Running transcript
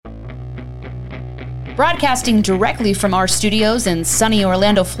Broadcasting directly from our studios in sunny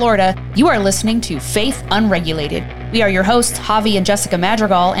Orlando, Florida, you are listening to Faith Unregulated. We are your hosts, Javi and Jessica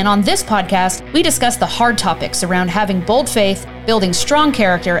Madrigal, and on this podcast, we discuss the hard topics around having bold faith, building strong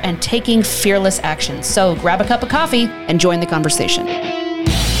character, and taking fearless action. So grab a cup of coffee and join the conversation.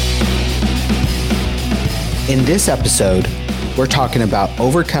 In this episode, we're talking about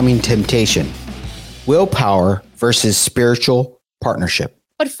overcoming temptation, willpower versus spiritual partnership.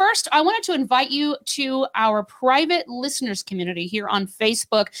 But first, I wanted to invite you to our private listeners community here on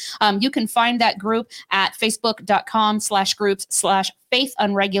Facebook. You can find that group at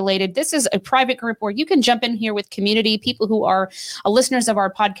facebook.com/groups/faithunregulated. This is a private group where you can jump in here with community, people who are listeners of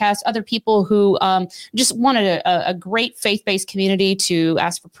our podcast, other people who just wanted a great faith-based community to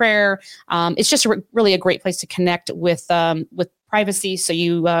ask for prayer. It's just really a great place to connect with privacy, so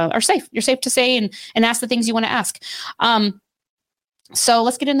you are safe. You're safe to say and ask the things you want to ask. So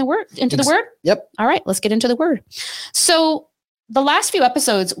let's get into the word. Yep. All right, let's get into the word. So the last few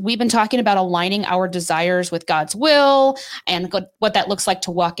episodes, we've been talking about aligning our desires with God's will and what that looks like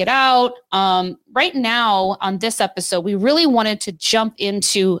to walk it out. Right now on this episode, we really wanted to jump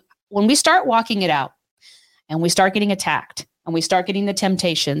into when we start walking it out and we start getting attacked and we start getting the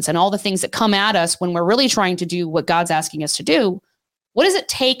temptations and all the things that come at us when we're really trying to do what God's asking us to do. What does it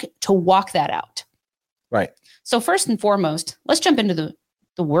take to walk that out? Right. So first and foremost, let's jump into the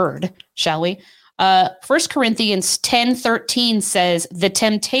word, shall we? 1 Corinthians 10:13 says, the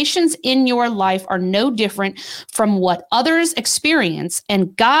temptations in your life are no different from what others experience,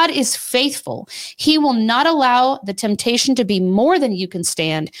 and God is faithful. He will not allow the temptation to be more than you can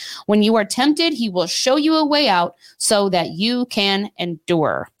stand. When you are tempted, he will show you a way out so that you can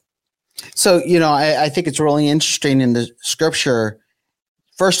endure. So, I think it's really interesting in the scripture,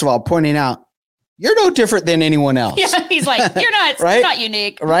 first of all, pointing out, you're no different than anyone else. Yeah, he's like, you're not, right? You're not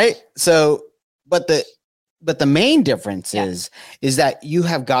unique. Right. So, but the main difference is that you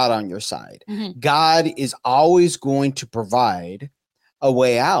have God on your side. Mm-hmm. God is always going to provide a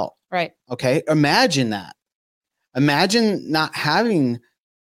way out. Right. Okay. Imagine that. Imagine not having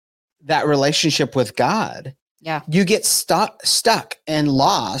that relationship with God. Yeah. You get stuck and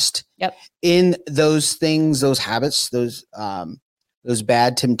lost in those things, those habits, those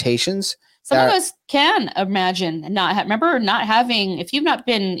bad temptations. Some of us can imagine not having, if you've not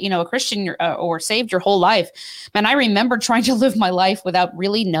been, a Christian or saved your whole life. Man, I remember trying to live my life without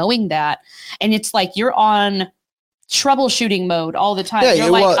really knowing that. And it's like you're on troubleshooting mode all the time.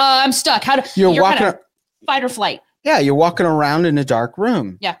 You're like, I'm stuck. You're walking kind of fight or flight. Yeah, you're walking around in a dark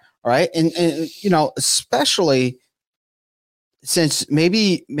room. Yeah. All right. And especially since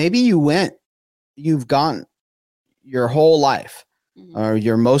maybe you've gone your whole life. Mm-hmm.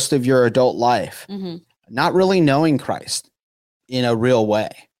 Or most of your adult life, mm-hmm. not really knowing Christ in a real way.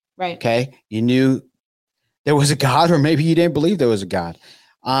 Right. Okay. You knew there was a God, or maybe you didn't believe there was a God.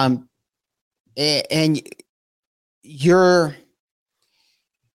 And you're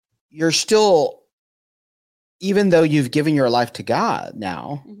still, even though you've given your life to God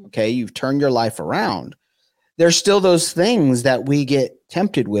now, mm-hmm. okay, you've turned your life around. There's still those things that we get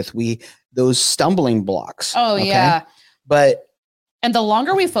tempted with. Those stumbling blocks. Oh, okay? Yeah. And the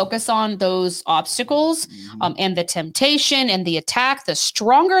longer we focus on those obstacles and the temptation and the attack, the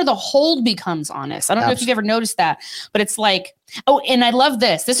stronger the hold becomes on us. I don't know if you've ever noticed that, but it's like, and I love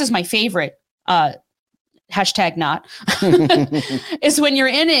this. This is my favorite, hashtag not, is when you're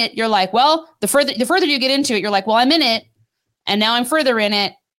in it, you're like, well, the further you get into it, you're like, well, I'm in it and now I'm further in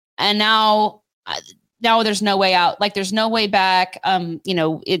it. And now there's no way out. Like there's no way back. I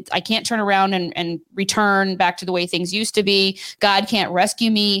can't turn around and return back to the way things used to be. God can't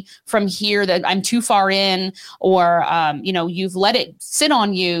rescue me from here, that I'm too far in, or, you've let it sit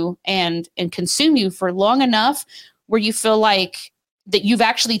on you and consume you for long enough where you feel like that you've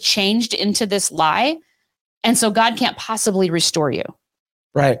actually changed into this lie. And so God can't possibly restore you.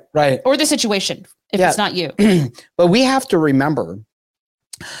 Right. Or the situation if it's not you. But we have to remember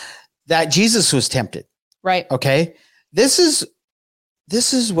that Jesus was tempted. Right. Okay. This is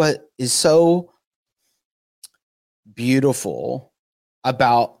what is so beautiful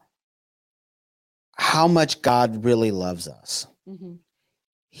about how much God really loves us. Mm-hmm.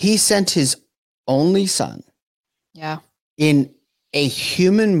 He sent his only son in a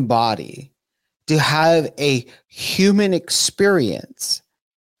human body to have a human experience,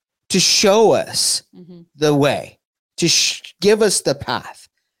 to show us mm-hmm. the way, to give us the path.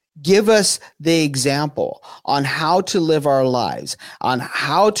 Give us the example on how to live our lives, on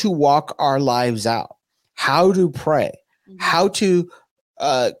how to walk our lives out, how to pray, mm-hmm. how to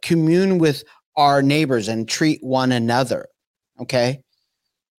commune with our neighbors and treat one another. Okay.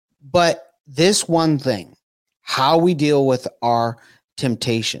 But this one thing, how we deal with our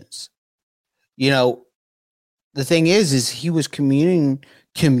temptations. The thing is he was communing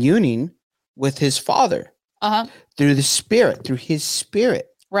with his Father through the Spirit, through his Spirit.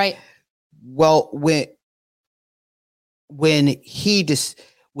 Right. Well, when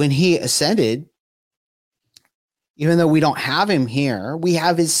he ascended, even though we don't have him here, we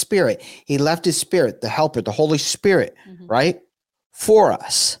have his Spirit. He left his Spirit, the Helper, the Holy Spirit, right, for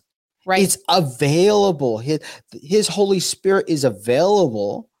us. Right. It's available. His Holy Spirit is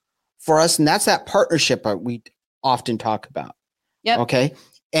available for us, and that's that partnership we often talk about. Yep. Okay.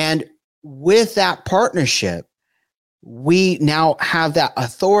 And with that partnership, we now have that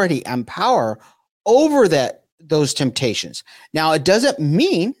authority and power over those temptations. Now, it doesn't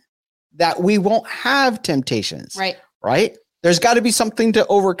mean that we won't have temptations. Right. Right. There's got to be something to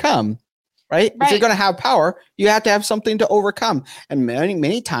overcome. Right. If you're going to have power, you have to have something to overcome. And many,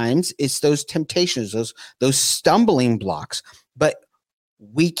 many times it's those temptations, those stumbling blocks. But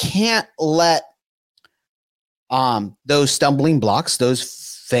we can't let those stumbling blocks,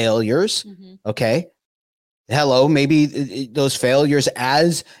 those failures, okay? Hello, maybe those failures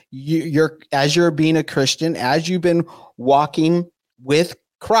as you're being a Christian, as you've been walking with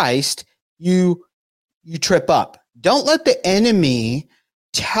Christ, you trip up. Don't let the enemy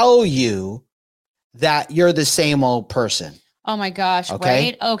tell you that you're the same old person. Oh my gosh,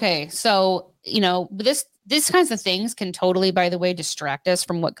 okay? Right? Okay. So, these kinds of things can totally, by the way, distract us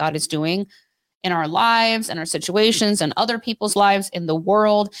from what God is doing in our lives and our situations and other people's lives in the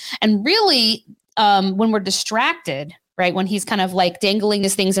world. And really, when we're distracted, right, when he's kind of like dangling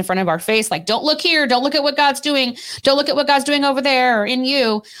his things in front of our face, like, don't look here, don't look at what God's doing, don't look at what God's doing over there or in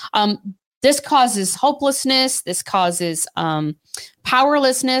you. This causes hopelessness. This causes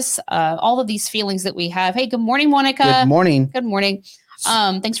powerlessness, all of these feelings that we have. Hey, good morning, Monica. Good morning. Good morning.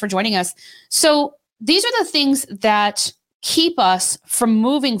 Thanks for joining us. So these are the things that keep us from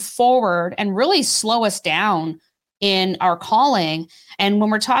moving forward and really slow us down in our calling. And when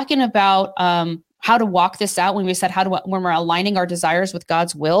we're talking about how to walk this out, when we said when we're aligning our desires with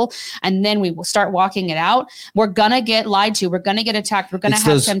God's will, and then we will start walking it out, we're going to get lied to. We're going to get attacked. We're going to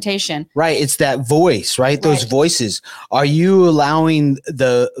have temptation. Right. It's that voice, right? Those voices. Are you allowing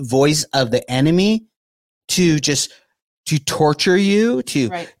the voice of the enemy to torture you,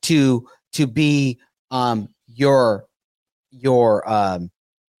 to be your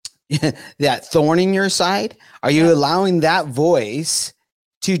that thorn in your side? Are you allowing that voice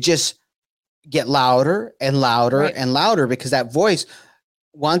to just get louder and louder and louder? Because that voice,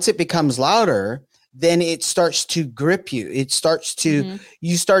 once it becomes louder, then it starts to grip you. It starts to,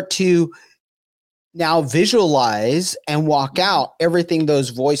 you start to now visualize and walk out everything those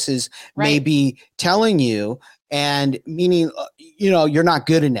voices may be telling you, and meaning, you're not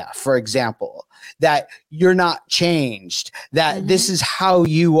good enough, for example, that you're not changed, that this is how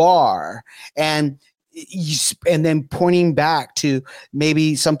you are. And then pointing back to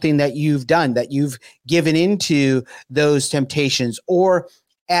maybe something that you've done, that you've given into those temptations, or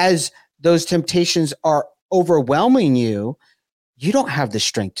as those temptations are overwhelming you, you don't have the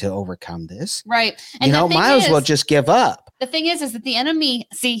strength to overcome this. Right. And might as well just give up. The thing is that the enemy,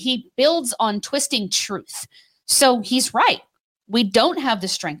 he builds on twisting truth. So he's right. We don't have the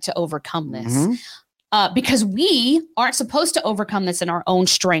strength to overcome this. Because we aren't supposed to overcome this in our own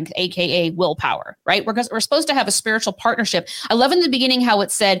strength, aka willpower, right? We're supposed to have a spiritual partnership. I love in the beginning how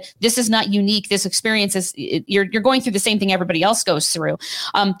it said, this is not unique. This experience is, you're going through the same thing everybody else goes through.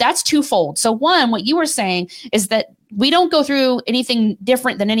 That's twofold. So one, what you were saying is that we don't go through anything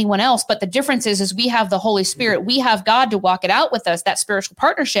different than anyone else, but the difference is we have the Holy Spirit. We have God to walk it out with us, that spiritual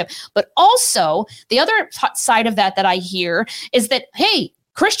partnership. But also the other side of that I hear is that, hey,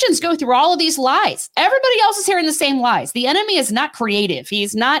 Christians go through all of these lies. Everybody else is hearing the same lies. The enemy is not creative.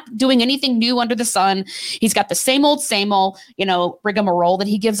 He's not doing anything new under the sun. He's got the same old, rigmarole that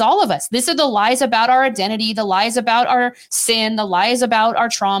he gives all of us. These are the lies about our identity, the lies about our sin, the lies about our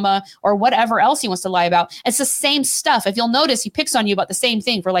trauma, or whatever else he wants to lie about. It's the same stuff. If you'll notice, he picks on you about the same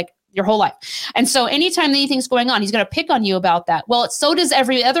thing for your whole life. And so anytime anything's going on, he's going to pick on you about that. Well, so does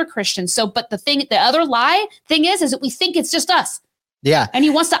every other Christian. But the other lie thing is that we think it's just us. Yeah. And he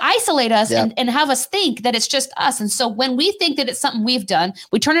wants to isolate us and have us think that it's just us. And so when we think that it's something we've done,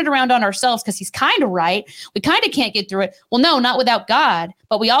 we turn it around on ourselves because he's kind of right. We kind of can't get through it. Well, no, not without God.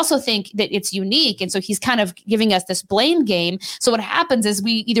 But we also think that it's unique. And so he's kind of giving us this blame game. So what happens is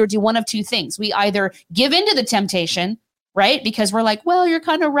we either do one of two things. We either give into the temptation, right? Because we're like, well, you're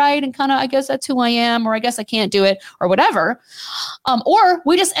kind of right. And kind of, I guess that's who I am, or I guess I can't do it, or whatever. Or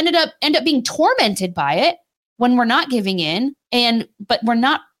we just end up being tormented by it when we're not giving in, but we're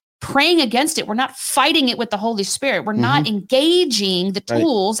not praying against it. We're not fighting it with the Holy Spirit. We're not engaging the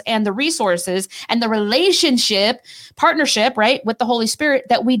tools and the resources and the partnership, right, with the Holy Spirit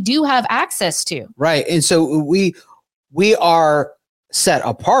that we do have access to. Right. And so we are set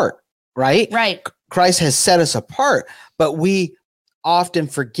apart, right? Right. Christ has set us apart, but we often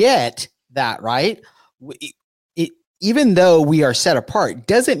forget that, right? Even though we are set apart,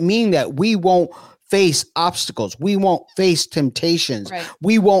 doesn't mean that we won't face obstacles. We won't face temptations. Right.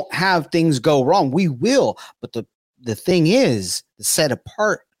 We won't have things go wrong. We will. But the thing is, the set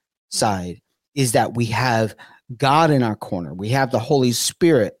apart side is that we have God in our corner. We have the Holy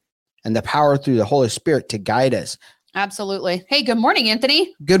Spirit and the power through the Holy Spirit to guide us. Absolutely. Hey, good morning,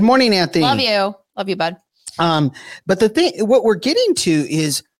 Anthony. Good morning, Anthony. Love you. Love you, bud. But what we're getting to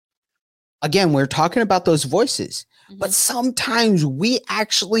is, again, we're talking about those voices, but sometimes we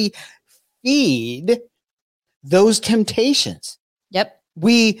actually feed those temptations. Yep.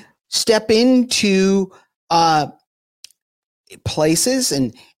 We step into places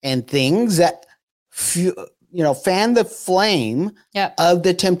and things that fan the flame of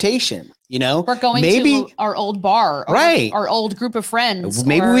the temptation. We're going to our old bar, right? Our old group of friends.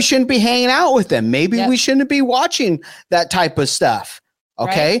 Maybe we shouldn't be hanging out with them. Maybe we shouldn't be watching that type of stuff.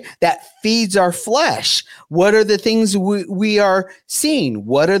 Okay. Right. That feeds our flesh. What are the things we are seeing?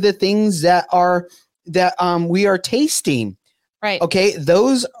 What are the things that we are tasting? Right. Okay.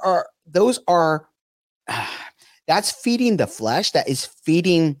 Those are that's feeding the flesh. That is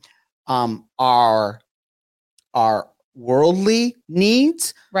feeding our worldly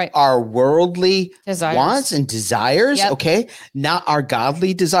needs, right? Our worldly wants and desires, okay? Not our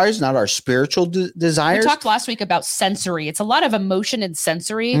godly desires, not our spiritual desires. We talked last week about sensory. It's a lot of emotion and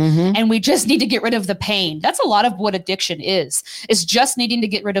sensory, and we just need to get rid of the pain. That's a lot of what addiction is just needing to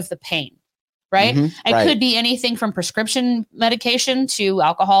get rid of the pain, right? It could be anything from prescription medication to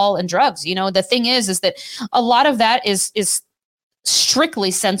alcohol and drugs. The thing is that a lot of that is strictly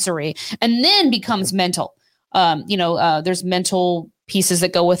sensory and then becomes mental. There's mental pieces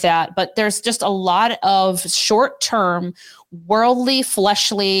that go with that, but there's just a lot of short-term, worldly,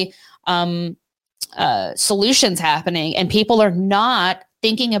 fleshly solutions happening, and people are not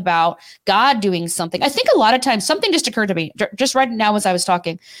thinking about God doing something. I think a lot of times something just occurred to me just right now as I was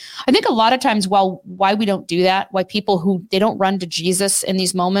talking. I think a lot of times, why we don't do that, why people they don't run to Jesus in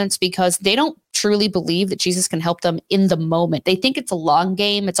these moments, because they don't truly believe that Jesus can help them in the moment. They think it's a long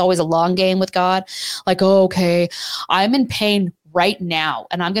game. It's always a long game with God. Like, oh, okay, I'm in pain right now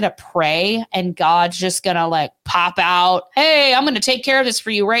and I'm going to pray and God's just going to pop out. Hey, I'm going to take care of this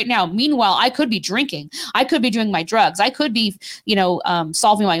for you right now. Meanwhile, I could be drinking. I could be doing my drugs. I could be,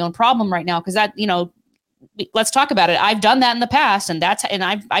 solving my own problem right now. Cause that, let's talk about it. I've done that in the past and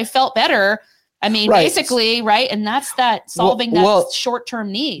I felt better. I mean, basically, right. And that's that solving that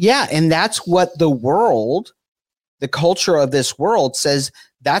short-term need. Yeah. And that's what the culture of this world says.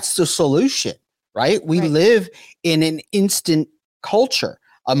 That's the solution, right? We live in an instant culture,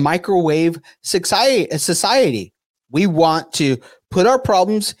 a microwave society. We want to put our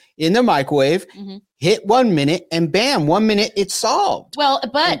problems in the microwave, hit 1 minute, and bam, 1 minute it's solved. Well,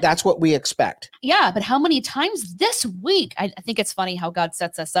 but and that's what we expect. Yeah, but how many times this week? I think it's funny how God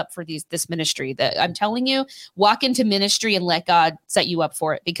sets us up for this ministry. That I'm telling you, walk into ministry and let God set you up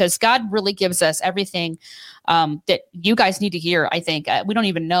for it, because God really gives us everything that you guys need to hear. I think we don't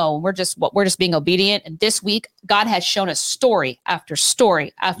even know. We're just being obedient. And this week, God has shown us story after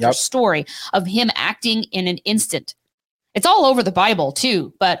story after story of Him acting in an instant. It's all over the Bible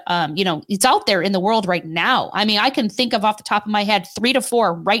too, but it's out there in the world right now. I mean, I can think of off the top of my head 3 to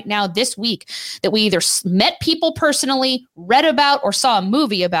 4 right now this week that we either met people personally, read about, or saw a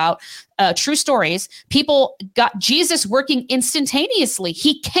movie about. True stories. People got Jesus working instantaneously.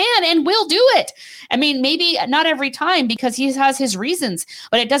 He can and will do it. I mean, maybe not every time because He has His reasons,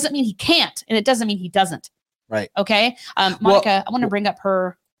 but it doesn't mean He can't, and it doesn't mean He doesn't. Right. Okay. Monica, I want to bring up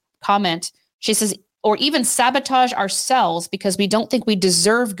her comment. She says, or even sabotage ourselves because we don't think we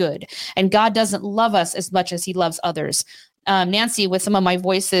deserve good, and God doesn't love us as much as He loves others. Nancy, with some of my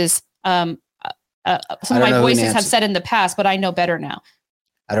voices, have said in the past, but I know better now.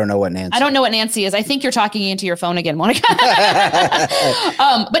 I don't know what Nancy. I don't know what Nancy is. I think you're talking into your phone again, Monica.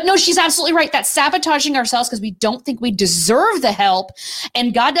 But no, she's absolutely right. That's sabotaging ourselves because we don't think we deserve the help,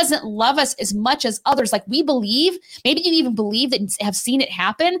 and God doesn't love us as much as others. Like we believe, maybe you even believe that have seen it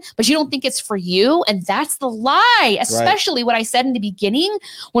happen, but you don't think it's for you, and that's the lie. Especially what I said in the beginning,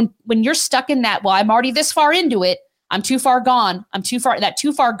 when you're stuck in that. Well, I'm already this far into it. I'm too far gone. That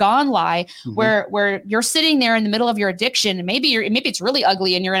too far gone lie where you're sitting there in the middle of your addiction and maybe it's really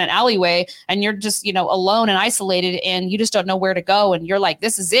ugly and you're in an alleyway and you're just, alone and isolated and you just don't know where to go. And you're like,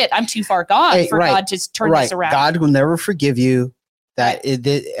 this is it. I'm too far gone for God to turn this around. God will never forgive you.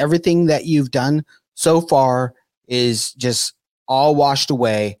 Everything that you've done so far is just all washed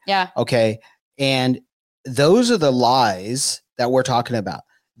away. Yeah. Okay. And those are the lies that we're talking about.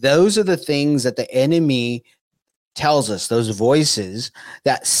 Those are the things that the enemy tells us, those voices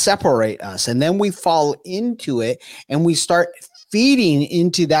that separate us. And then we fall into it and we start feeding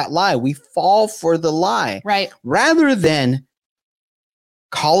into that lie. We fall for the lie. Right. Rather than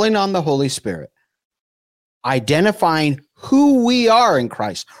calling on the Holy Spirit, identifying who we are in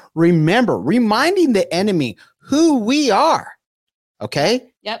Christ. Reminding the enemy who we are.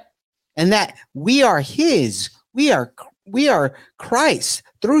 Okay? Yep. And that we are his. We are Christ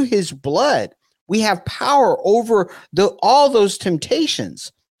through his blood. We have power over all those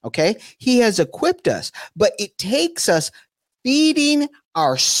temptations. Okay. He has equipped us, but it takes us feeding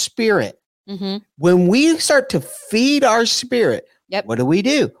our spirit. When we start to feed our spirit, what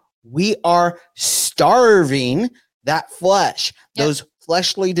do? We are starving that flesh, those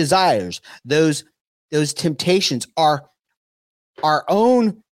fleshly desires, those temptations, our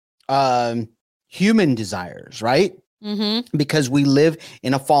own human desires, right? Because we live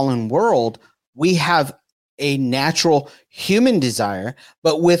in a fallen world, we have a natural human desire,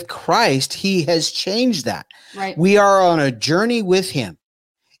 but with Christ, he has changed that. Right. We are on a journey with him.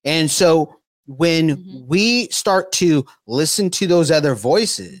 And so when we start to listen to those other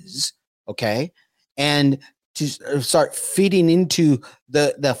voices, okay, and to start feeding into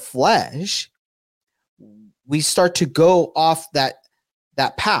the flesh, we start to go off that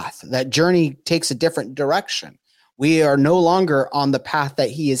path. That journey takes a different direction. We are no longer on the path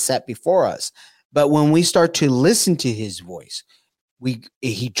that he has set before us. But when we start to listen to his voice,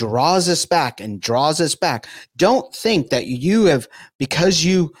 he draws us back and draws us back. Don't think that because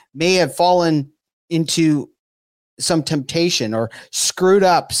you may have fallen into some temptation or screwed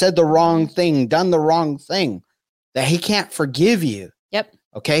up, said the wrong thing, done the wrong thing, that he can't forgive you. Yep.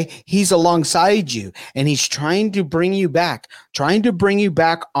 Okay. He's alongside you and he's trying to bring you back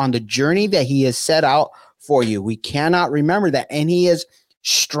on the journey that he has set out for you. We cannot remember that. And he has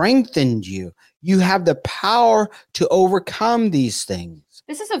strengthened you. You have the power to overcome these things.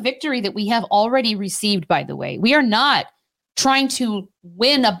 This is a victory that we have already received, by the way. We are not trying to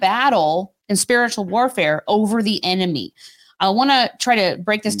win a battle in spiritual warfare over the enemy. I want to try to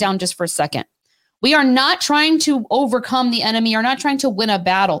break this down just for a second. We are not trying to overcome the enemy or not trying to win a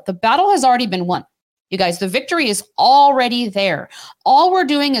battle. The battle has already been won. You guys, the victory is already there. All we're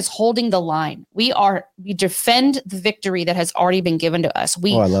doing is holding the line. We defend the victory that has already been given to us.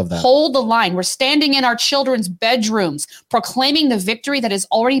 We I love that. Hold the line. We're standing in our children's bedrooms, proclaiming the victory that has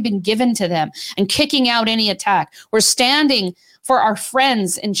already been given to them and kicking out any attack. We're standing for our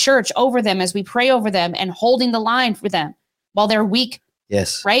friends in church over them as we pray over them and holding the line for them while they're weak.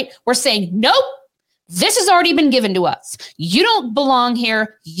 Yes. Right? We're saying, nope, this has already been given to us. You don't belong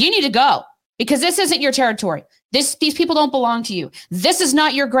here. You need to go. Because this isn't your territory. These people don't belong to you. This is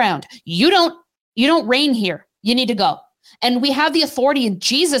not your ground. You don't reign here. You need to go. And we have the authority in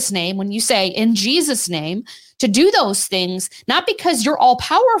Jesus' name, when you say in Jesus' name, to do those things, not because you're all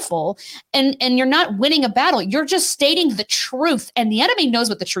powerful and you're not winning a battle. You're just stating the truth. And the enemy knows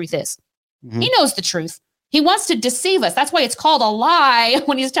what the truth is. He knows the truth. He wants to deceive us. That's why it's called a lie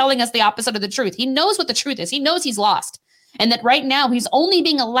when he's telling us the opposite of the truth. He knows what the truth is. He knows he's lost. And that right now he's only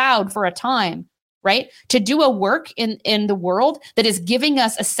being allowed for a time, right, to do a work in the world that is giving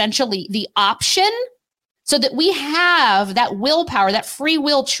us essentially the option so that we have that willpower, that free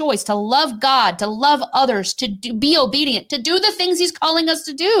will choice to love God, to love others, to be obedient, to do the things he's calling us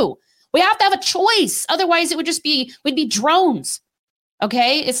to do. We have to have a choice. Otherwise, we'd be drones.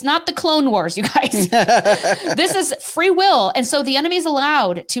 Okay, it's not the Clone Wars, you guys. This is free will, and so the enemy is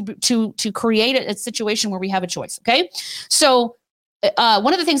allowed to create a situation where we have a choice. Okay, so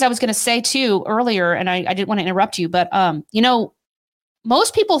one of the things I was going to say too earlier, and I didn't want to interrupt you, but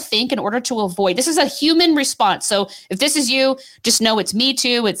most people think in order to avoid, this is a human response. So if this is you, just know it's me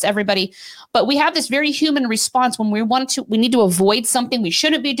too, it's everybody. But we have this very human response when we need to avoid something we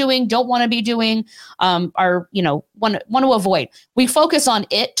shouldn't be doing, don't want to be doing, want to avoid. We focus on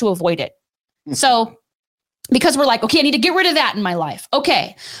it to avoid it. So because we're like, okay, I need to get rid of that in my life.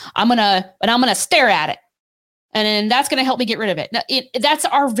 Okay, I'm going to stare at it. And then that's going to help me get rid of it. Now, that's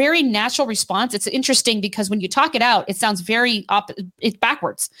our very natural response. It's interesting because when you talk it out, it sounds very it's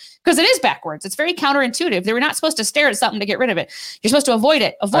backwards because it is backwards. It's very counterintuitive. They were not supposed to stare at something to get rid of it. You're supposed to avoid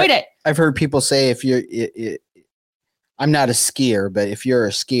it. Avoid it. I've heard people say I'm not a skier, but if you're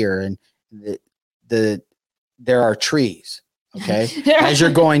a skier and there are trees, okay, as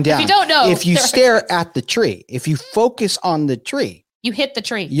you're going down, if you don't know, if you stare at the tree, if you focus on the tree, you hit the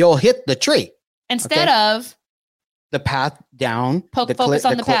tree. You'll hit the tree instead of the path down. Focus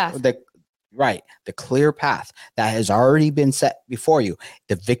on the path. Right. The clear path that has already been set before you.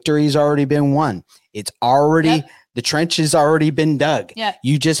 The victory's already been won. It's already, the trench has already been dug. Yeah.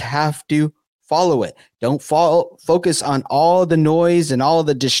 You just have to follow it. Don't focus on all the noise and all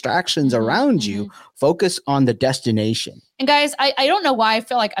the distractions around you. Focus on the destination. And guys, I don't know why I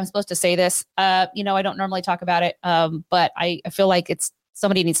feel like I'm supposed to say this. I don't normally talk about it. But I feel like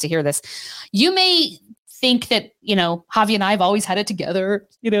somebody needs to hear this. You may think that, Javi and I have always had it together.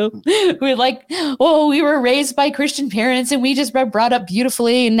 We're like, oh, we were raised by Christian parents and we just were brought up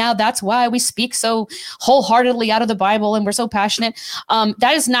beautifully. And now that's why we speak so wholeheartedly out of the Bible and we're so passionate.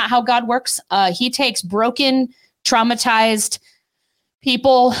 That is not how God works. He takes broken, traumatized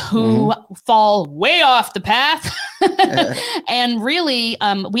people who fall way off the path. And really,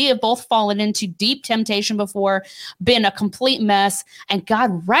 we have both fallen into deep temptation before, been a complete mess, and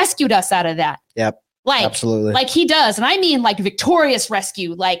God rescued us out of that. Yep. Absolutely. Like he does. And I mean like victorious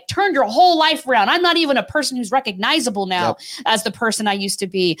rescue, like turned your whole life around. I'm not even a person who's recognizable now as the person I used to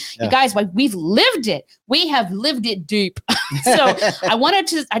be. You guys, we've lived it. We have lived it deep. So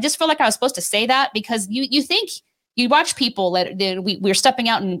I just feel like I was supposed to say that because you think, you watch people that we're stepping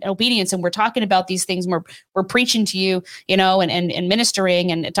out in obedience and we're talking about these things. And we're preaching to you, and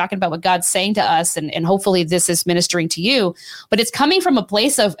ministering and talking about what God's saying to us. And hopefully this is ministering to you, but it's coming from a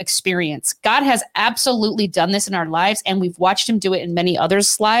place of experience. God has absolutely done this in our lives. And we've watched him do it in many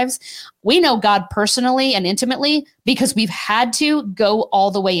others' lives. We know God personally and intimately because we've had to go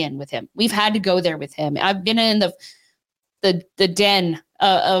all the way in with him. We've had to go there with him. I've been in the den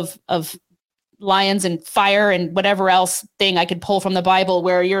of lions and fire and whatever else thing I could pull from the Bible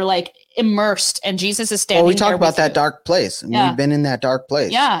where you're like immersed and Jesus is standing. Well, we talk about that dark place and we've been in that dark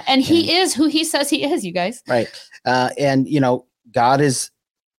place. Yeah. And he is who he says he is, you guys. Right. And God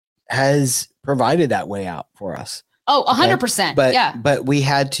has provided that way out for us. Oh, 100%. But we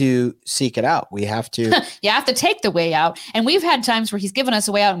had to seek it out. We have to. You have to take the way out. And we've had times where he's given us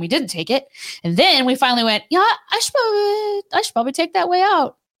a way out and we didn't take it. And then we finally went, I should probably take that way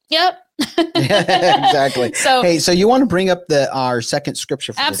out. Yep. Exactly. So you want to bring up our second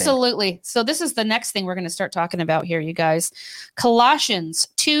scripture for absolutely today. So this is the next thing we're going to start talking about here, you guys. Colossians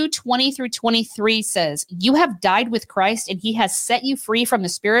 2:20-23 says, you have died with Christ and he has set you free from the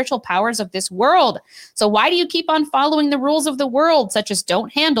spiritual powers of this world. So why do you keep on following the rules of the world, such as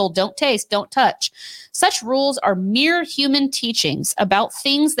don't handle, don't taste, don't touch? Such rules are mere human teachings about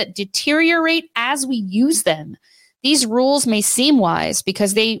things that deteriorate as we use them. These rules may seem wise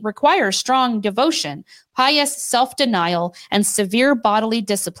because they require strong devotion, pious self-denial, and severe bodily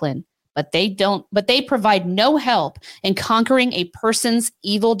discipline, but they provide no help in conquering a person's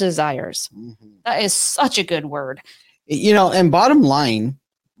evil desires. That is such a good word. And bottom line,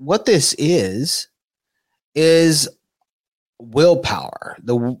 what this is willpower.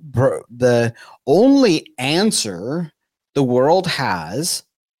 The only answer the world has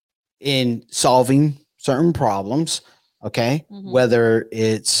in solving certain problems, okay, whether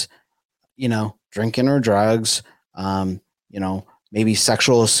it's, drinking or drugs, maybe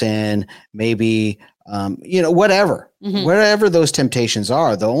sexual sin, maybe, whatever those temptations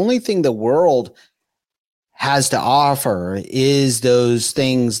are. The only thing the world has to offer is those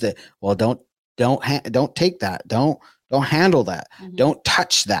things that, well, don't take that. Don't handle that. Don't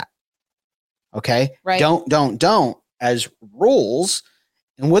touch that. Okay. Right. Don't as rules.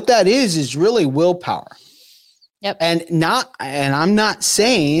 And what that is really willpower. Yep. And I'm not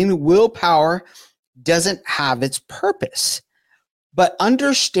saying willpower doesn't have its purpose, but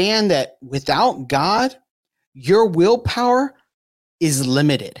understand that without God, your willpower is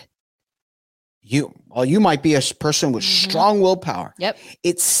limited. You might be a person with strong willpower. Yep.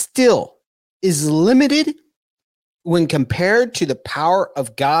 It still is limited when compared to the power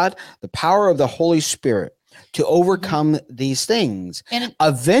of God, the power of the Holy Spirit to overcome these things. And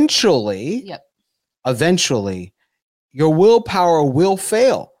eventually, your willpower will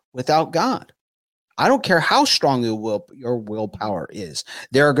fail without God. I don't care how strong your willpower is.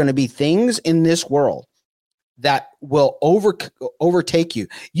 There are going to be things in this world that will overtake you.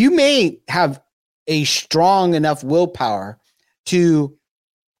 You may have a strong enough willpower to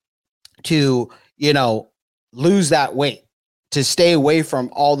lose that weight, to stay away from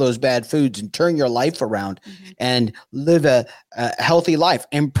all those bad foods and turn your life around and live a healthy life,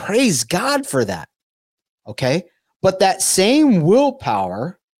 and praise God for that. Okay. But that same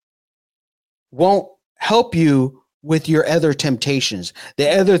willpower won't help you with your other temptations, the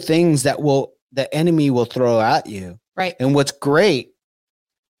other things that the enemy will throw at you. Right. And what's great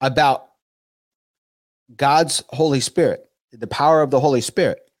about God's Holy Spirit, the power of the Holy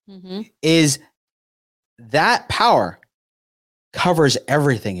Spirit, is that power covers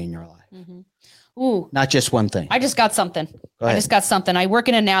everything in your life. Ooh, not just one thing. I just got something. I work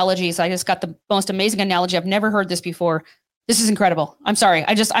in analogies. I just got the most amazing analogy. I've never heard this before. This is incredible. I'm sorry.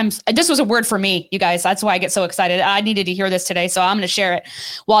 This was a word for me, you guys. That's why I get so excited. I needed to hear this today, so I'm going to share it.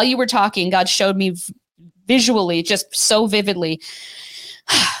 While you were talking, God showed me visually, just so vividly,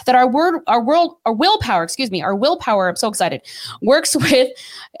 that our willpower, I'm so excited, works with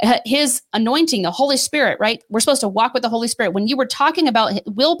his anointing, the Holy Spirit, right? We're supposed to walk with the Holy Spirit. When you were talking about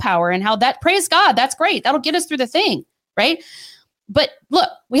willpower and how that, praise God, that's great. That'll get us through the thing, right? But look,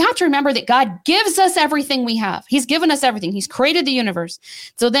 we have to remember that God gives us everything we have. He's given us everything. He's created the universe.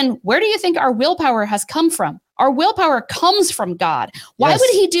 So then where do you think our willpower has come from? Our willpower comes from God. Why would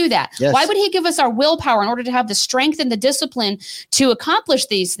he do that? Yes. Why would he give us our willpower in order to have the strength and the discipline to accomplish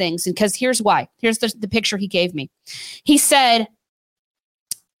these things? And because here's why. Here's the picture he gave me. He said,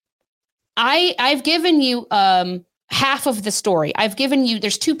 I've given you half of the story. I've given you,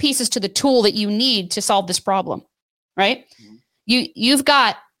 there's two pieces to the tool that you need to solve this problem, right? Mm-hmm. You've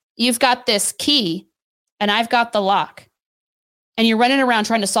got this key and I've got the lock, and you're running around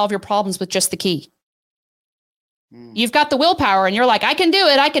trying to solve your problems with just the key. You've got the willpower and you're like, I can do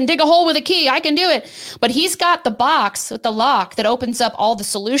it. I can dig a hole with a key. I can do it. But he's got the box with the lock that opens up all the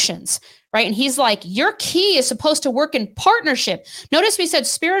solutions, right? And he's like, your key is supposed to work in partnership. Notice we said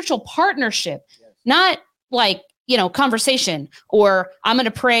spiritual partnership, not like, conversation, or I'm going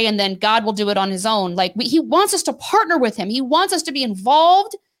to pray and then God will do it on his own. Like he wants us to partner with him. He wants us to be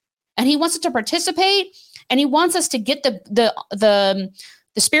involved, and he wants us to participate, and he wants us to get the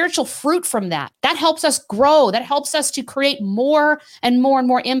spiritual fruit from that. That helps us grow. That helps us to create more and more and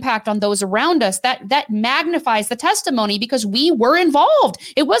more impact on those around us. That magnifies the testimony because we were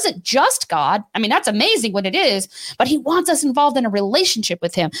involved. It wasn't just God. I mean, that's amazing what it is, but he wants us involved in a relationship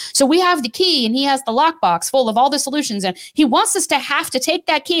with him. So we have the key and he has the lockbox full of all the solutions, and he wants us to have to take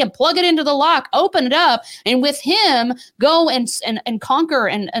that key and plug it into the lock, open it up, and with him go and conquer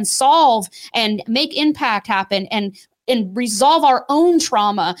and solve and make impact happen and resolve our own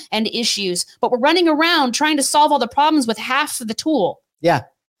trauma and issues. But we're running around trying to solve all the problems with half of the tool. Yeah,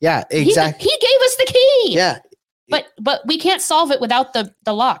 exactly. He gave us the key. Yeah. But we can't solve it without the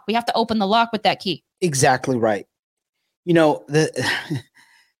lock. We have to open the lock with that key. Exactly right. That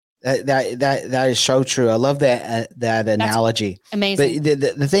is so true. I love that analogy. That's amazing.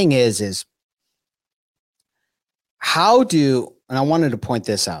 But the thing is how and I wanted to point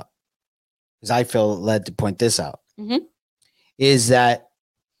this out because I feel led to point this out. Mm-hmm. Is that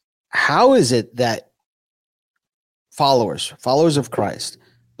how is it that followers of Christ,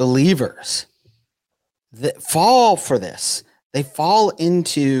 believers that fall for this, they fall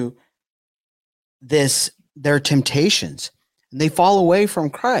into their temptations and they fall away from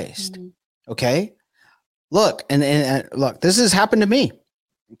Christ. Mm-hmm. Okay. Look, and look, this has happened to me.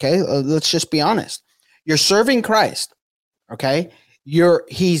 Okay. Let's just be honest. You're serving Christ. Okay.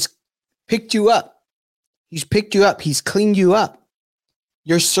 He's picked you up. He's picked you up. He's cleaned you up.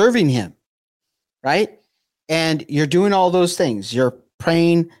 You're serving him, right? And you're doing all those things. You're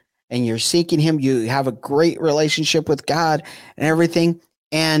praying and you're seeking him. You have a great relationship with God and everything.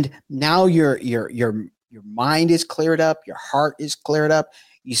 And now your mind is cleared up. Your heart is cleared up.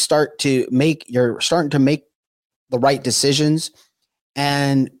 You're starting to make the right decisions,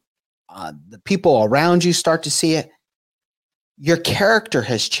 and the people around you start to see it. Your character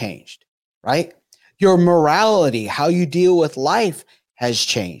has changed, right? Your morality, how you deal with life has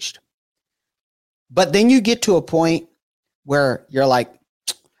changed. But then you get to a point where you're like,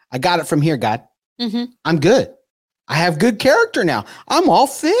 I got it from here, God. Mm-hmm. I'm good. I have good character now. I'm all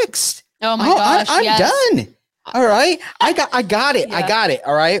fixed. Oh my gosh. I'm done. All right. I got it. Yeah. I got it.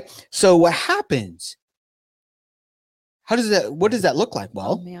 All right. So what happens? What does that look like?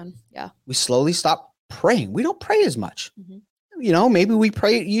 Well, we slowly stop praying. We don't pray as much. Mm-hmm. Maybe we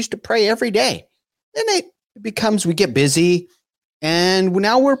used to pray every day. Then it becomes, we get busy, and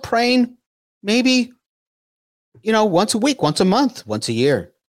now we're praying maybe, once a week, once a month, once a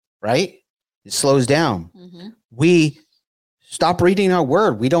year, right? It slows down. Mm-hmm. We stop reading our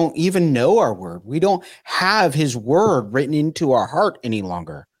word. We don't even know our word. We don't have his word written into our heart any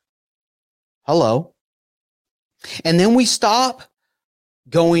longer. Hello. And then we stop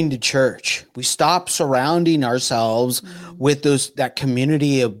going to church. We stop surrounding ourselves with that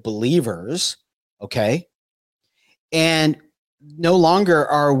community of believers. Okay. And no longer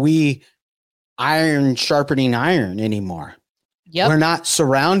are we iron sharpening iron anymore. Yep. We're not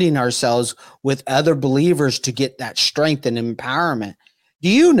surrounding ourselves with other believers to get that strength and empowerment. Do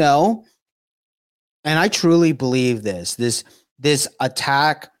you know, and I truly believe this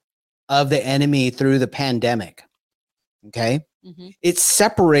attack of the enemy through the pandemic, okay? Mm-hmm. It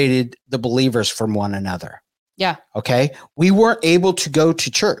separated the believers from one another. Yeah. Okay. We weren't able to go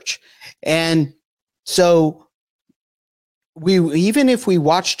to church. And so even if we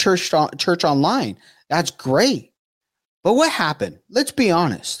watch church online, that's great. But what happened? Let's be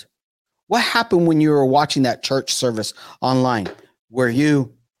honest. What happened when you were watching that church service online? Were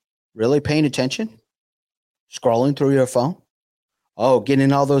you really paying attention? Scrolling through your phone? Oh,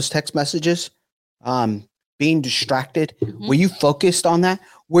 getting all those text messages? Being distracted? Mm-hmm. Were you focused on that?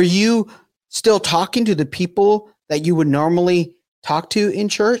 Were you still talking to the people that you would normally talk to in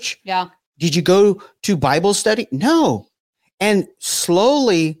church? Yeah. Did you go to Bible study? No. And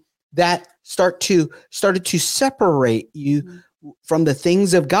slowly that started to separate you from the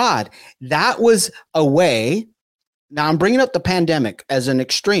things of God. That was a way. Now I'm bringing up the pandemic as an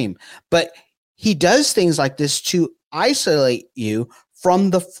extreme, but he does things like this to isolate you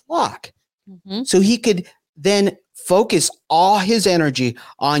from the flock. Mm-hmm. So he could then focus all his energy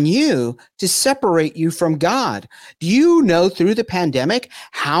on you to separate you from God. Do you know through the pandemic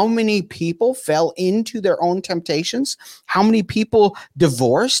how many people fell into their own temptations? How many people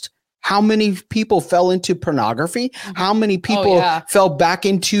divorced? How many people fell into pornography? Mm-hmm. How many people fell back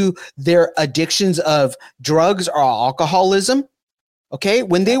into their addictions of drugs or alcoholism? Okay,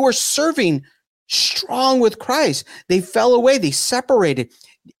 when they were serving strong with Christ, they fell away, they separated.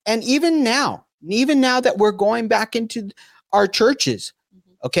 And even now that we're going back into our churches,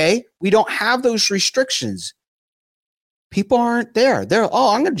 okay, we don't have those restrictions. People aren't there. I'm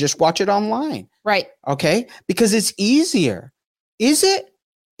going to just watch it online. Right. Okay, because it's easier. Is it?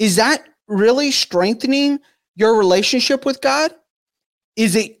 Is that really strengthening your relationship with God?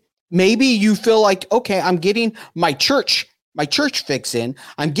 Is it maybe you feel like, okay, I'm getting my church fix in.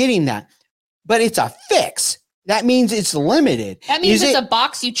 I'm getting that. But it's a fix. That means it's limited. That means it's a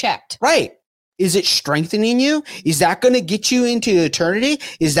box you checked. Right. Is it strengthening you? Is that going to get you into eternity?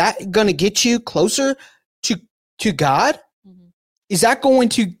 Is that going to get you closer to God? Mm-hmm. Is that going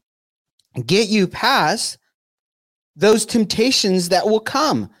to get you past those temptations that will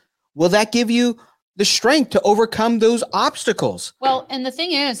come? Will that give you the strength to overcome those obstacles? Well, and the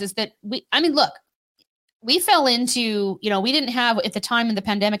thing is that look, we fell into, we didn't have, at the time when the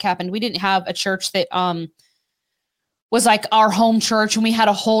pandemic happened, we didn't have a church that was like our home church, and we had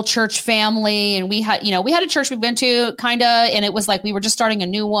a whole church family, and we had a church we went to kind of, and it was like we were just starting a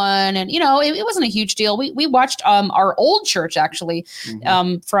new one, and it wasn't a huge deal. We watched our old church actually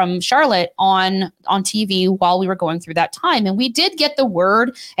from Charlotte on TV while we were going through that time, and we did get the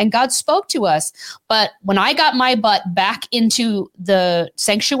word, and God spoke to us. But when I got my butt back into the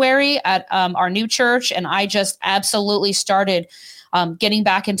sanctuary at our new church, and I just absolutely started getting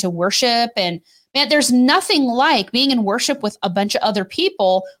back into worship, and man, there's nothing like being in worship with a bunch of other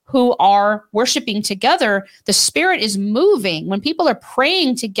people who are worshiping together. The Spirit is moving. When people are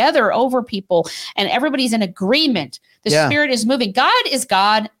praying together over people and everybody's in agreement, the Spirit is moving. God is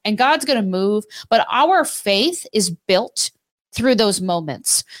God, and God's going to move, but our faith is built through those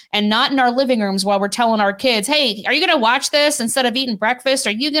moments, and not in our living rooms while we're telling our kids, hey, are you going to watch this instead of eating breakfast?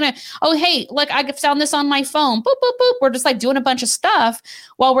 Are you going to, oh, hey, look, I found this on my phone. Boop, boop, boop. We're just like doing a bunch of stuff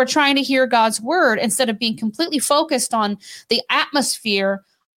while we're trying to hear God's word, instead of being completely focused on the atmosphere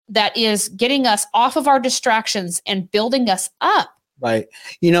that is getting us off of our distractions and building us up. Right.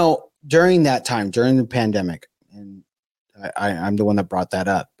 During that time, during the pandemic, and I'm the one that brought that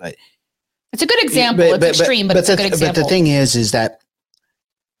up, but it's a good example. It's extreme, but it's a good example. But the thing is that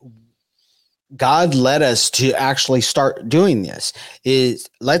God led us to actually start doing this.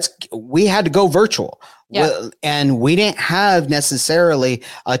 We had to go virtual. Yeah. And we didn't have necessarily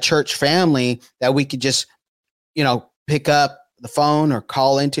a church family that we could just, pick up the phone or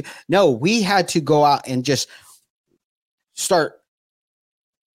call into. No, we had to go out and just start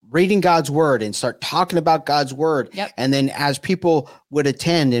reading God's word and start talking about God's word. Yep. And then as people would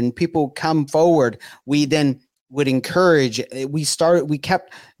attend and people come forward, we then would encourage. We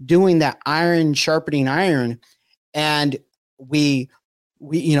kept doing that iron sharpening iron. And we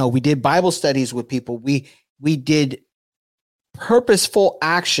did Bible studies with people. We did purposeful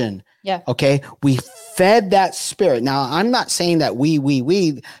action. Yeah. Okay. We fed that spirit. Now, I'm not saying that we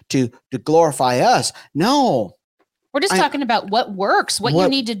to glorify us. No. We're just talking about what works, what you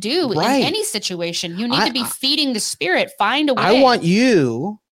need to do in any situation. You need to be feeding the Spirit. Find a way. I want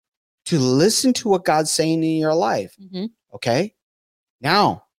you to listen to what God's saying in your life. Mm-hmm. Okay.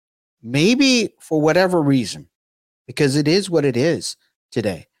 Now, maybe for whatever reason, because it is what it is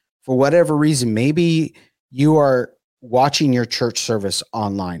today, for whatever reason, maybe you are watching your church service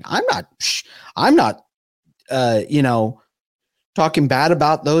online. I'm not, talking bad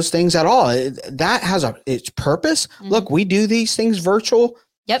about those things at all. That has its purpose. Mm-hmm. Look, we do these things virtual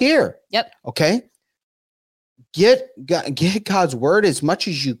here. Yep. Okay. Get God's word as much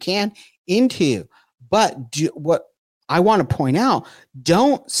as you can into you. But what I want to point out,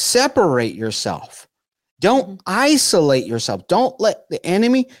 don't separate yourself. Don't isolate yourself. Don't let the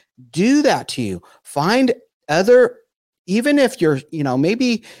enemy do that to you. Find other, even if you're,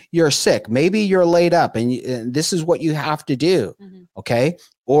 maybe you're sick, maybe you're laid up and this is what you have to do. Mm-hmm. Okay.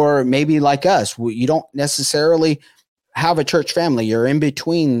 Or maybe like us, you don't necessarily have a church family. You're in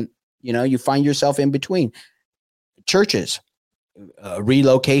between, you find yourself in between churches,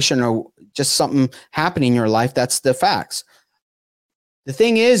 relocation, or just something happening in your life. That's the facts. The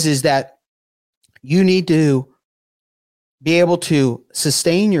thing is that you need to be able to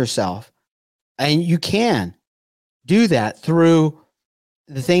sustain yourself, and you can do that through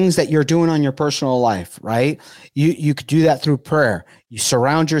the things that you're doing on your personal life, right? You could do that through prayer. You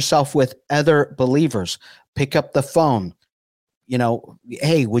surround yourself with other believers. Pick up the phone.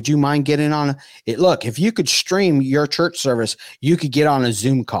 Hey, would you mind getting on it? Look, if you could stream your church service, you could get on a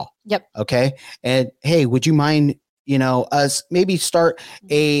Zoom call. Yep. Okay. And hey, would you mind, us maybe start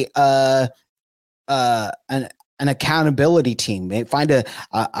an accountability team, find an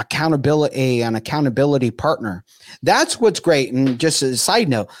accountability partner. That's what's great. And just as a side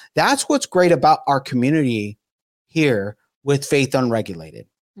note, that's what's great about our community here with Faith Unregulated.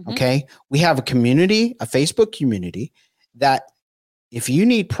 Mm-hmm. Okay. We have a community, a Facebook community that if you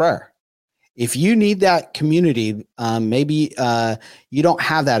need prayer, if you need that community, maybe you don't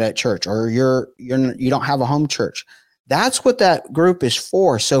have that at church, or you don't have a home church. That's what that group is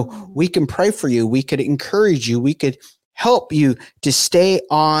for. So we can pray for you. We could encourage you. We could help you to stay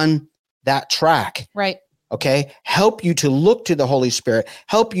on that track. Right. Okay. Help you to look to the Holy Spirit,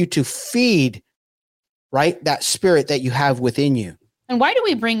 help you to feed, right, that spirit that you have within you. And why do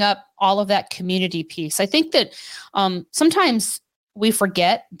we bring up all of that community piece? I think that sometimes we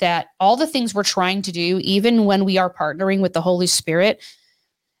forget that all the things we're trying to do, even when we are partnering with the Holy Spirit,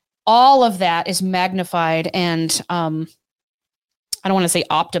 all of that is magnified and I don't want to say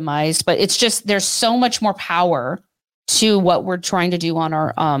optimized, but it's just, there's so much more power to what we're trying to do on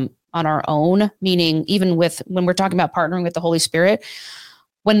our own, meaning even when we're talking about partnering with the Holy Spirit,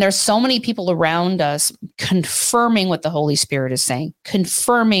 when there's so many people around us confirming what the Holy Spirit is saying,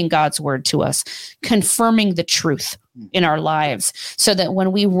 confirming God's word to us, confirming the truth in our lives, so that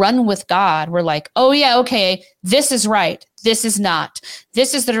when we run with God, we're like, oh yeah, okay, this is right. This is not.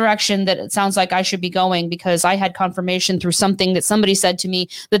 This is the direction that it sounds like I should be going, because I had confirmation through something that somebody said to me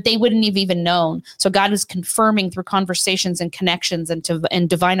that they wouldn't have even known. So God is confirming through conversations and connections and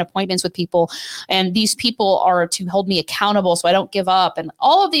divine appointments with people. And these people are to hold me accountable so I don't give up. And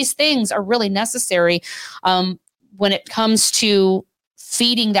all of these things are really necessary when it comes to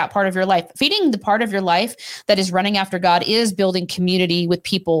feeding that part of your life. Feeding the part of your life that is running after God is building community with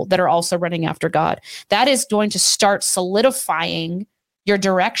people that are also running after God. That is going to start solidifying your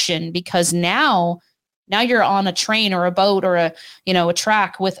direction, because now you're on a train or a boat or a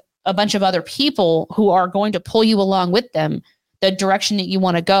track with a bunch of other people who are going to pull you along with them, the direction that you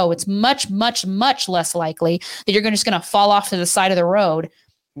want to go. It's much, much, much less likely that you're just going to fall off to the side of the road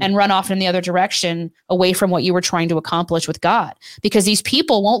and run off in the other direction away from what you were trying to accomplish with God, because these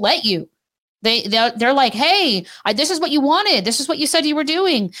people won't let you. They're like, hey, this is what you wanted. This is what you said you were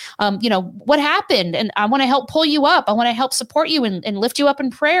doing. What happened? And I want to help pull you up. I want to help support you and lift you up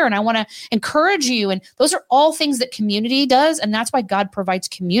in prayer. And I want to encourage you. And those are all things that community does. And that's why God provides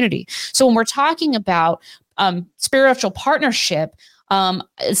community. So when we're talking about spiritual partnership,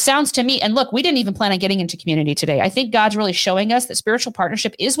 it sounds to me, and look, we didn't even plan on getting into community today. I think God's really showing us that spiritual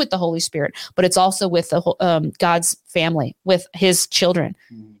partnership is with the Holy Spirit, but it's also with the God's family, with his children.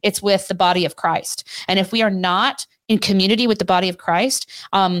 Mm-hmm. It's with the body of Christ. And if we are not in community with the body of Christ,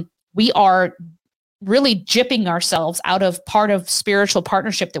 we are really gypping ourselves out of part of spiritual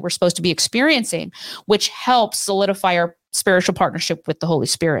partnership that we're supposed to be experiencing, which helps solidify our spiritual partnership with the Holy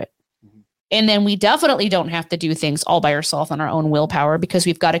Spirit. And then we definitely don't have to do things all by ourselves on our own willpower, because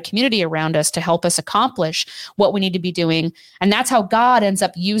we've got a community around us to help us accomplish what we need to be doing. And that's how God ends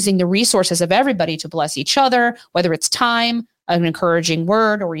up using the resources of everybody to bless each other, whether it's time, an encouraging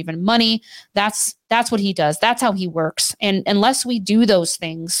word, or even money. That's what he does. That's how he works. And unless we do those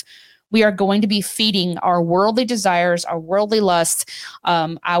things, we are going to be feeding our worldly desires, our worldly lusts,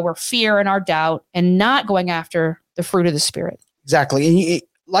 our fear and our doubt, and not going after the fruit of the Spirit. Exactly. And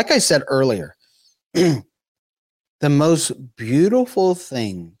like I said earlier, the most beautiful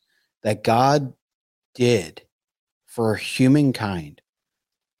thing that God did for humankind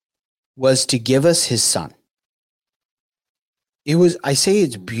was to give us his son. I say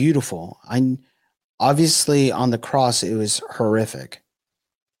it's beautiful. Obviously on the cross, it was horrific,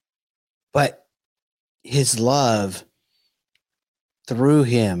 but his love through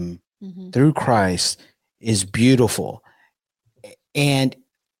him, through Christ, is beautiful. And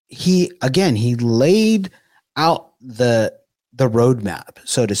he laid out the roadmap,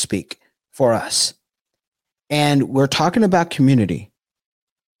 so to speak, for us. And we're talking about community.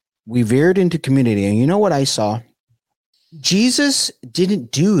 We veered into community. And you know what I saw? Jesus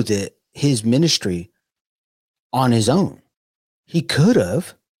didn't do his ministry on his own. He could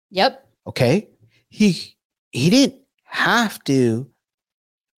have. Yep. Okay. He didn't have to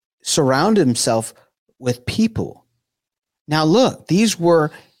surround himself with people. Now look,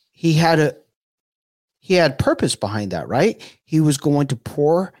 he had purpose behind that, right? He was going to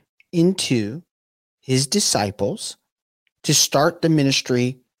pour into his disciples to start the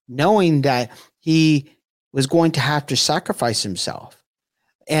ministry, knowing that he was going to have to sacrifice himself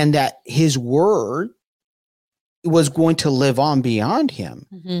and that his word was going to live on beyond him.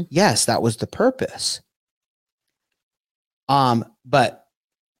 Mm-hmm. Yes, that was the purpose. But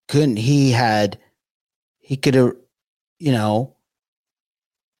couldn't he could have,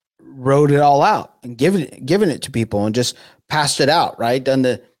 wrote it all out and given it to people and just passed it out, right? Done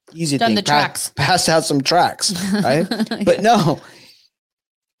the easy thing. Tracks. Passed out some tracks, right? Yeah. But no,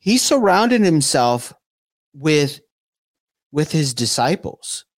 he surrounded himself with his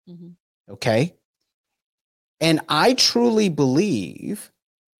disciples. Mm-hmm. Okay. And I truly believe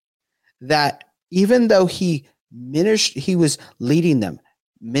that even though he was leading them,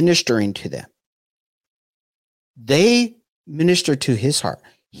 ministering to them, they ministered to his heart.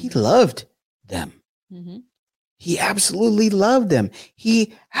 He loved them. Mm-hmm. He absolutely loved them.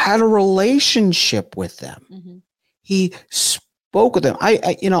 He had a relationship with them. Mm-hmm. He spoke with them.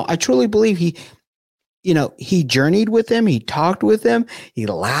 I truly believe he journeyed with them. He talked with them. He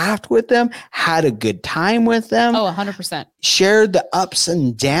laughed with them, had a good time with them. Oh, 100%. Shared the ups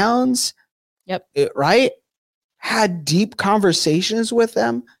and downs. Yep. Right? Had deep conversations with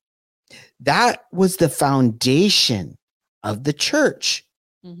them. That was the foundation of the church.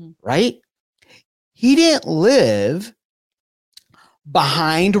 Mm-hmm. Right? He didn't live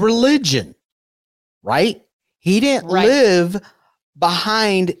behind religion, right? He didn't live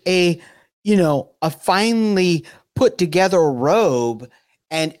behind a finely put together robe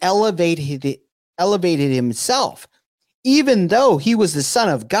and elevated himself. Even though he was the Son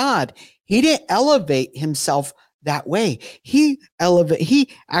of God, he didn't elevate himself that way. He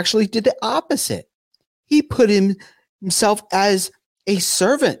actually did the opposite. He put himself as a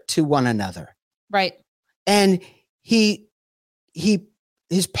servant to one another. Right. And his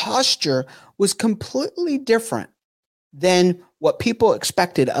posture was completely different than what people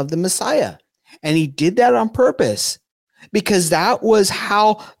expected of the Messiah. And he did that on purpose because that was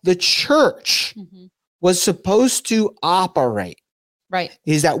how the church was supposed to operate. Right.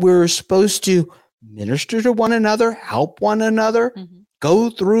 Is that we were supposed to minister to one another, help one another, go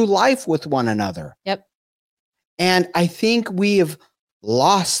through life with one another. Yep. And I think we have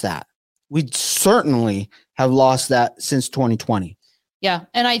lost that. We certainly have lost that since 2020. Yeah.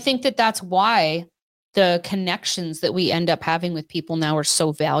 And I think that's why the connections that we end up having with people now are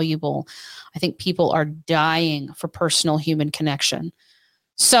so valuable. I think people are dying for personal human connection.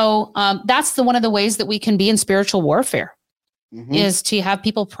 So that's one of the ways that we can be in spiritual warfare is to have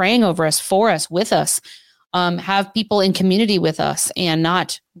people praying over us, for us, with us, have people in community with us and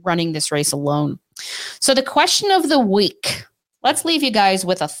not running this race alone. So the question of the week, let's leave you guys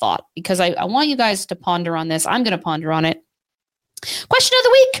with a thought because I want you guys to ponder on this. I'm going to ponder on it. Question of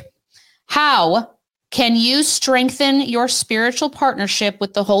the week. How can you strengthen your spiritual partnership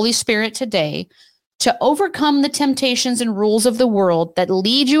with the Holy Spirit today to overcome the temptations and rules of the world that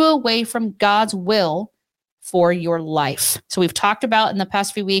lead you away from God's will for your life? So we've talked about in the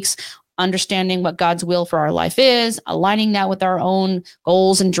past few weeks, understanding what God's will for our life is, aligning that with our own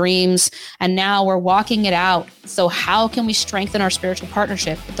goals and dreams, and now we're walking it out. So how can we strengthen our spiritual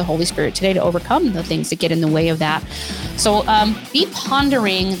partnership with the Holy Spirit today to overcome the things that get in the way of that? So be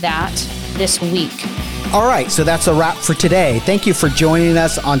pondering that this week. All right, so that's a wrap for today. Thank you for joining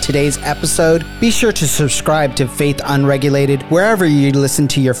us on today's episode. Be sure to subscribe to Faith Unregulated wherever you listen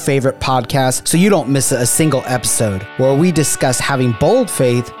to your favorite podcast so you don't miss a single episode where we discuss having bold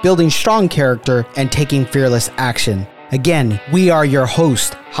faith, building strong character, and taking fearless action. Again, we are your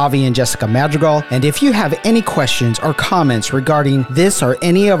hosts, Javi and Jessica Madrigal, and if you have any questions or comments regarding this or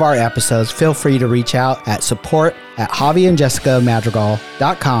any of our episodes, feel free to reach out at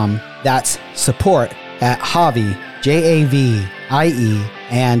support@javiandjessicamadrigal.com. That's support@Javi, Javie,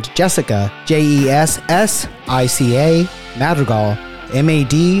 and Jessica, Jessica, Madrigal,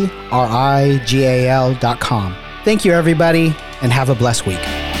 Madrigal.com. Thank you, everybody, and have a blessed week.